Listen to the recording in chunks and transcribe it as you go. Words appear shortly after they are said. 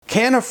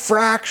Can a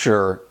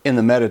fracture in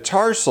the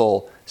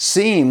metatarsal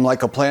seem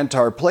like a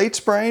plantar plate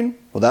sprain?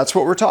 Well, that's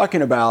what we're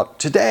talking about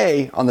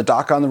today on the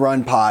Doc on the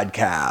Run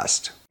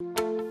podcast.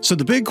 So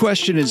the big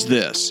question is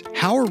this: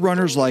 how are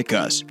runners like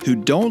us, who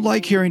don't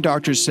like hearing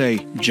doctors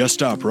say, just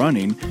stop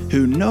running,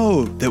 who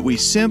know that we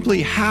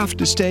simply have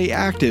to stay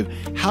active,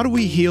 how do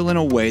we heal in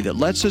a way that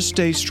lets us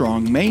stay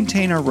strong,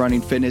 maintain our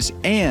running fitness,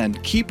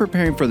 and keep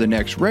preparing for the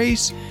next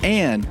race,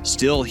 and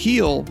still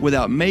heal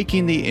without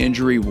making the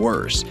injury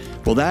worse?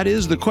 Well, that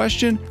is the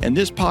question, and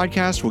this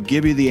podcast will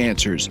give you the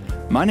answers.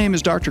 My name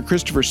is Dr.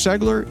 Christopher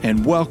Segler,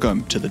 and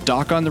welcome to the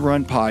Doc on the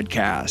Run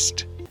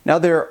podcast. Now,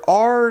 there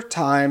are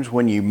times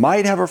when you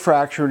might have a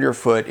fracture in your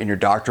foot and your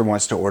doctor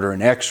wants to order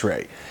an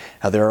x-ray.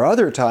 Now, there are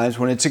other times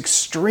when it's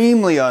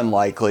extremely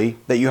unlikely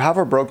that you have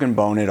a broken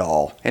bone at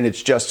all, and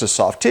it's just a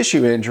soft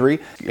tissue injury,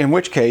 in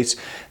which case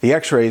the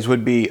x-rays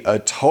would be a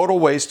total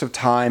waste of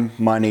time,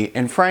 money,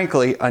 and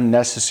frankly,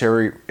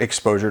 unnecessary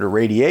exposure to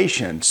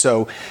radiation.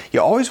 So you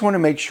always want to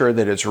make sure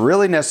that it's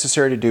really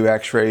necessary to do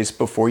x-rays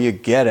before you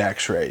get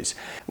x-rays.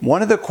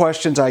 One of the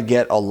questions I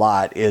get a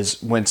lot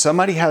is when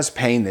somebody has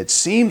pain that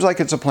seems like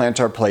it's a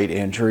plantar plate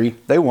injury,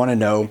 they want to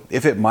know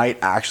if it might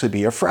actually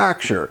be a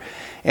fracture.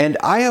 And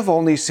I have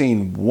only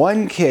seen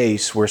one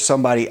case where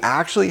somebody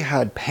actually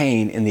had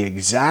pain in the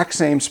exact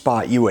same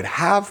spot you would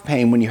have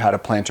pain when you had a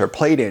plantar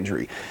plate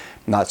injury.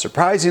 Not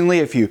surprisingly,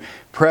 if you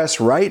press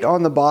right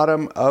on the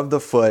bottom of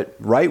the foot,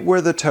 right where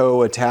the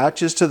toe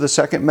attaches to the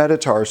second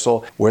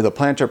metatarsal, where the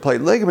plantar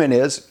plate ligament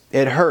is,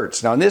 it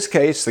hurts. Now in this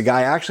case, the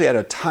guy actually had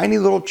a tiny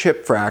little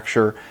chip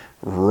fracture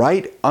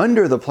right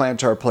under the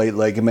plantar plate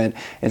ligament,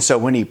 and so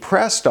when he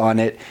pressed on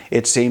it,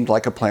 it seemed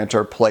like a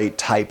plantar plate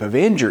type of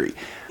injury.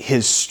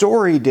 His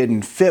story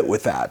didn't fit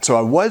with that, so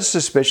I was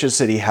suspicious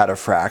that he had a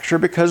fracture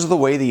because of the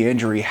way the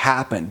injury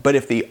happened. But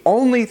if the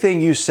only thing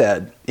you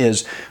said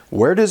is,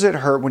 where does it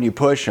hurt when you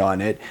push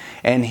on it,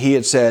 and he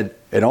had said,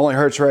 it only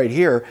hurts right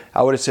here,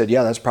 I would have said,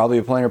 yeah, that's probably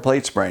a plantar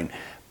plate sprain.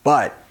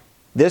 But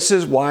this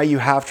is why you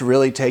have to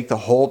really take the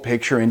whole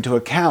picture into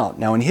account.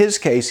 Now, in his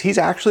case, he's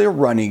actually a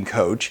running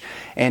coach,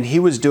 and he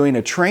was doing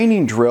a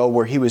training drill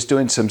where he was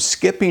doing some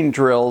skipping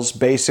drills,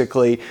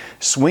 basically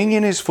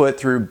swinging his foot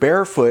through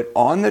barefoot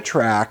on the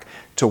track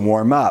to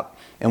warm up.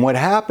 And what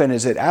happened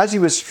is that as he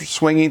was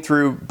swinging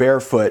through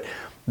barefoot,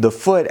 the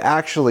foot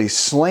actually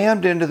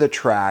slammed into the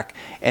track,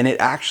 and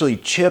it actually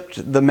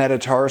chipped the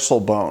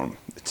metatarsal bone,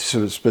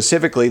 so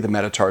specifically the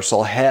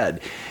metatarsal head.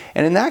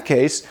 And in that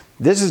case,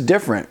 this is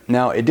different.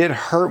 Now, it did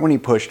hurt when he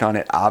pushed on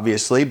it,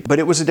 obviously, but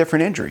it was a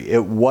different injury.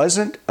 It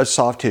wasn't a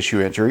soft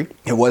tissue injury.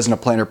 It wasn't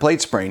a plantar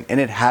plate sprain, and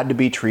it had to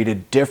be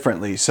treated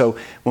differently. So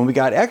when we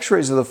got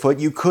x-rays of the foot,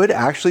 you could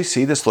actually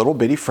see this little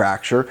bitty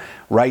fracture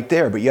right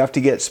there, but you have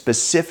to get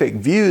specific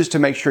views to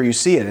make sure you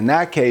see it. In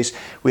that case,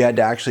 we had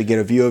to actually get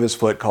a view of his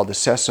foot called the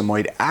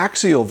sesamoid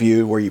axial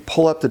view, where you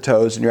pull up the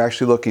toes and you're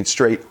actually looking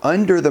straight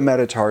under the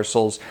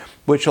metatarsals,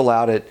 which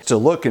allowed it to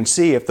look and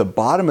see if the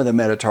bottom of the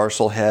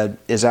metatarsal head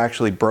is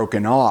actually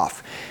broken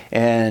off.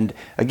 And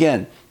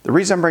again, the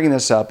reason I'm bringing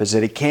this up is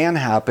that it can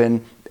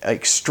happen,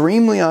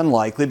 extremely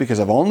unlikely because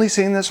I've only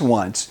seen this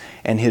once,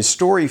 and his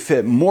story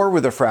fit more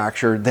with a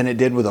fracture than it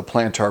did with a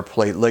plantar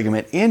plate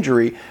ligament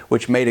injury,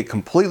 which made it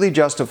completely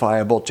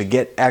justifiable to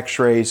get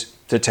x-rays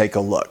to take a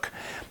look.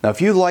 Now,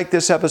 if you like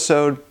this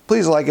episode,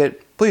 please like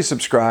it, please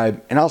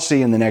subscribe, and I'll see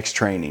you in the next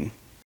training.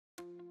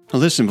 Now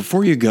listen,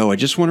 before you go, I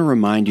just want to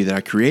remind you that I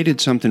created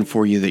something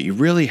for you that you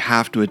really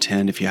have to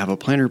attend if you have a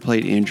plantar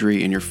plate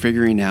injury and you're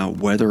figuring out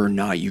whether or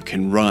not you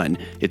can run.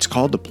 It's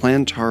called the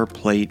Plantar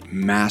Plate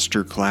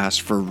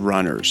Masterclass for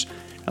Runners.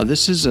 Now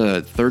this is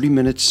a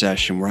 30-minute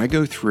session where I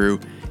go through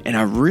and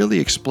I really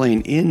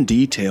explain in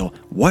detail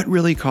what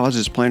really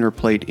causes plantar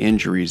plate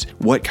injuries,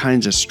 what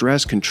kinds of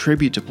stress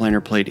contribute to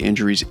plantar plate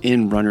injuries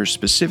in runners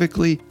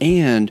specifically,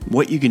 and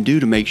what you can do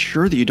to make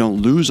sure that you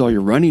don't lose all your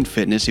running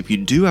fitness if you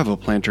do have a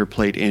plantar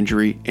plate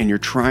injury and you're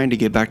trying to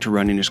get back to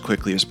running as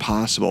quickly as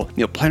possible.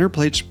 You know, plantar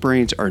plate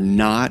sprains are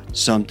not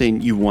something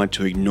you want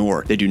to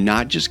ignore. They do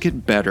not just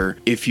get better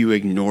if you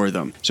ignore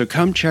them. So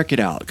come check it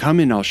out.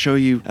 Come in, I'll show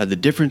you the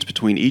difference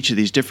between each of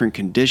these different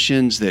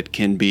conditions that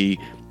can be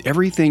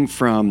everything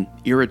from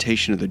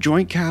irritation of the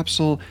joint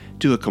capsule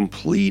to a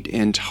complete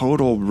and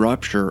total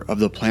rupture of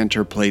the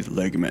plantar plate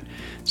ligament.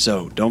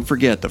 So don't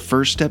forget, the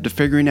first step to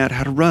figuring out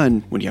how to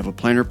run when you have a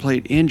plantar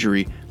plate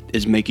injury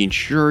is making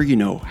sure you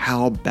know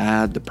how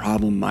bad the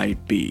problem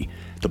might be.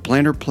 The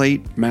Plantar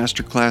Plate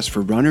Masterclass for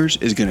Runners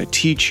is going to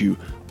teach you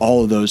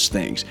all of those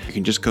things. You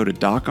can just go to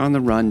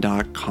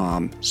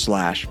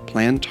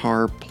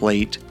docontherun.com/plantar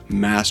plate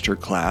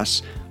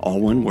masterclass,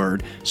 all one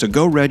word. So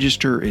go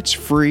register, it's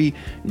free.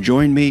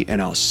 Join me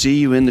and I'll see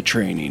you in the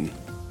training.